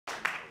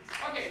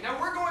Okay, now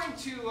we're going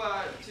to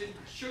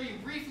show you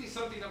briefly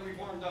something that we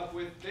warmed up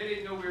with. They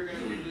didn't know we were going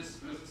to do this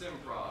because it's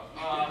improv,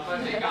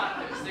 but they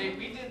got this.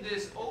 We did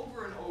this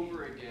over and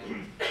over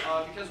again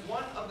because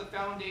one of the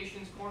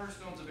foundations,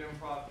 cornerstones of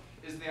improv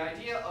is the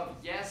idea of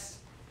yes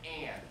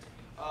and.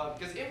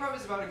 Because improv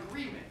is about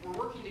agreement. We're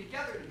working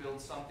together to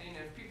build something, and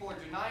if people are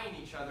denying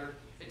each other,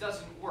 it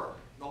doesn't work.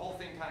 The whole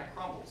thing kind of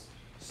crumbles.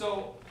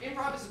 So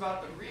improv is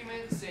about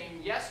agreement,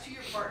 saying yes to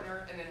your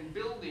partner, and then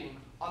building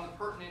on the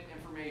pertinent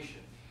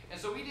information. And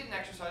so we did an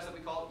exercise that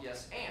we call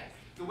yes and.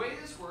 The way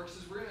this works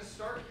is we're going to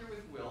start here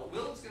with Will.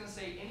 Will's going to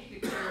say any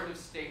declarative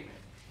statement.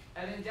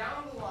 And then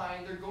down the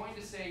line, they're going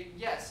to say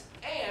yes,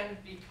 and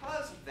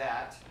because of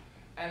that,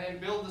 and then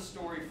build the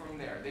story from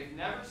there. They've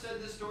never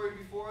said this story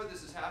before.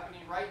 This is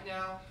happening right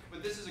now.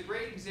 But this is a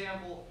great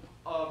example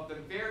of the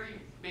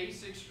very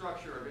basic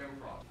structure of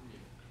improv.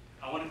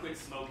 I want to quit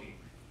smoking.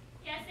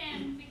 Yes,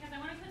 and because I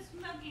want to quit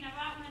smoking, I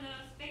bought one of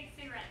those fake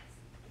cigarettes.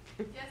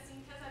 Yes,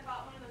 and because I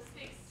bought one of those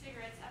fake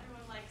cigarettes,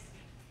 everyone likes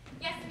me.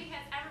 Yes, and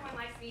because everyone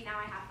likes me, now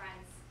I have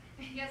friends.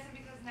 Yes, and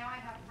because now I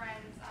have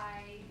friends,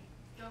 I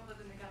don't live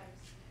in the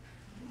gutters.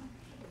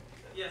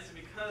 Yes, and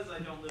because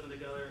I don't live in the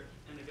gutter,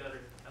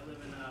 I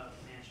live in a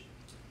mansion.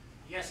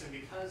 Yes, and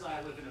because I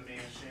live in a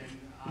mansion,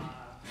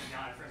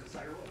 now I'm friends with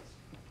Tiger Woods.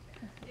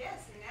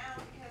 Yes, and now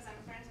because I'm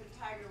friends with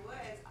Tiger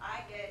Woods,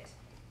 I get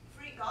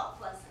free golf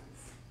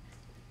lessons.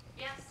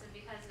 Yes, and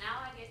because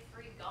now I get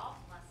free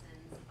golf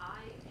lessons,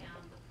 I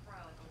am the pro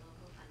at the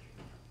local country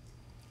club.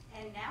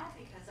 And now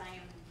because I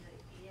am the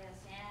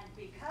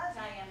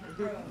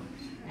pro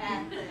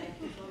at the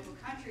local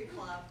country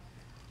club,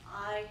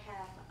 I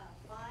have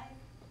 5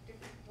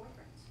 different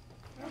boyfriends.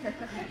 I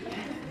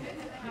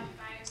have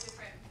 5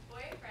 different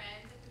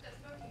boyfriends and picked up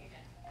smoking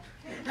again.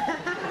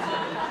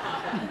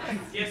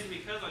 Yes, and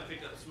because I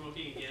picked up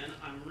smoking again,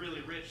 I'm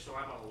really rich, so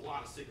I bought a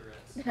lot of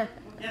cigarettes.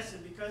 Yes,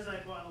 and because I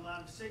bought a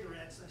lot of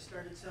cigarettes, I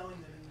started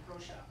selling them in the pro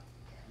shop.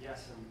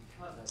 Yes, and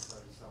because I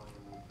started selling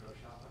them in the pro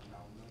shop, I'm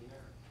now a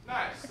millionaire.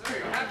 Nice. There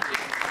you go.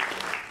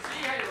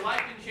 See how your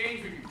life can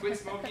change when you quit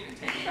smoking and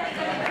take it back.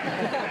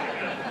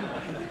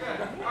 Good.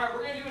 All right,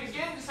 we're going to do it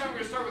again. This time we're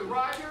going to start with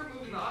Roger,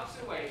 moving the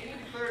opposite way. Any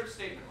declarative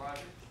statement,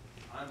 Roger?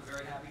 I'm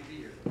very happy to be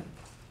here.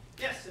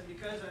 Yes, and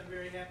because I'm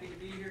very happy to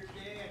be here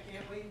today, I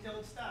can't wait until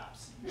it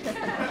stops. Yes,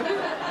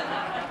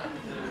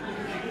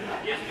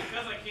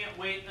 because I can't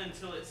wait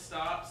until it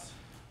stops,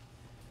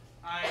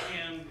 I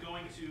am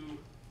going to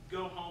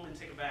go home and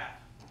take a bath.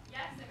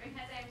 Yes, and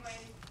because I'm going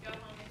to go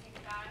home and take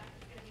a bath,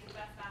 it's going to be the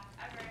best bath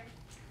ever.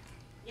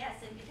 Yes,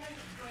 and because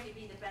it's going to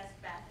be the best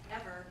bath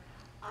ever,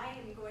 I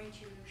am going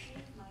to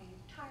shave my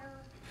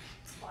entire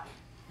body.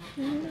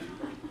 Yes,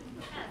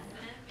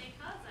 and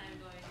because I'm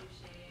going to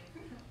shave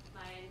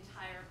my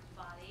entire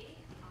body,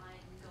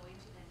 I'm going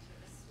to enter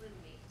a swim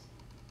meet.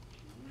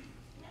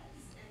 Yes,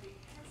 and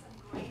because I'm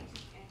going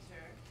to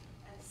enter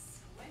a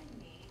swim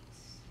meet,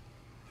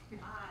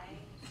 I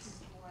am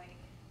going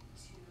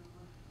to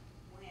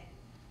win.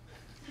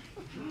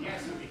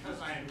 Yes, and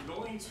because I am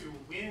going to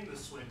win the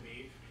swim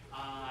meet,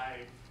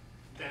 I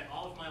bet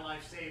all of my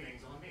life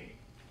savings on me.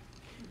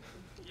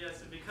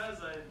 Yes, and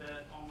because I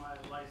bet all my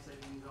life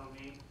savings on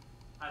me,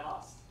 I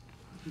lost.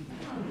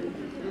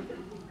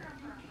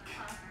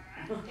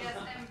 Yes,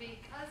 and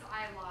because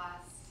I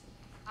lost,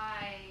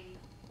 I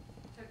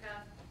took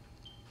up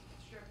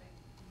stripping.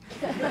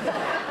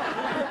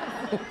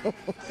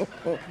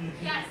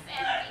 Yes,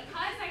 and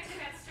because I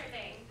took up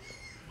stripping,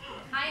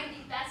 I am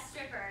the best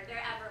stripper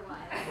there ever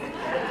was.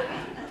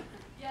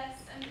 Yes,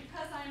 and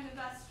because I'm the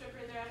best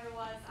stripper there ever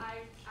was,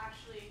 I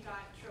actually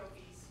got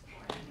trophies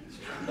for it.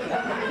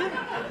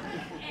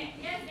 And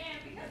yes, and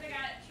because I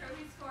got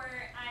trophies for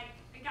it, I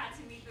got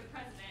to meet the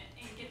president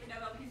and get the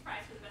Nobel Peace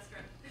Prize for the best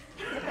strip.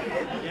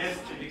 Yes,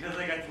 and because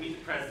I got to meet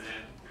the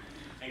president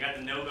and got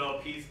the Nobel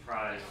Peace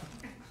Prize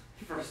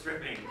for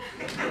stripping.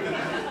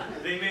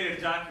 They made a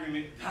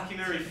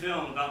documentary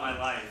film about my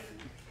life,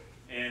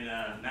 and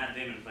Matt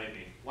Damon played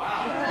me.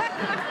 Wow.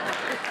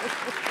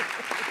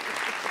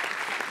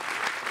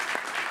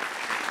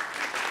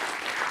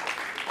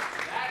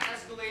 That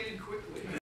escalated quickly.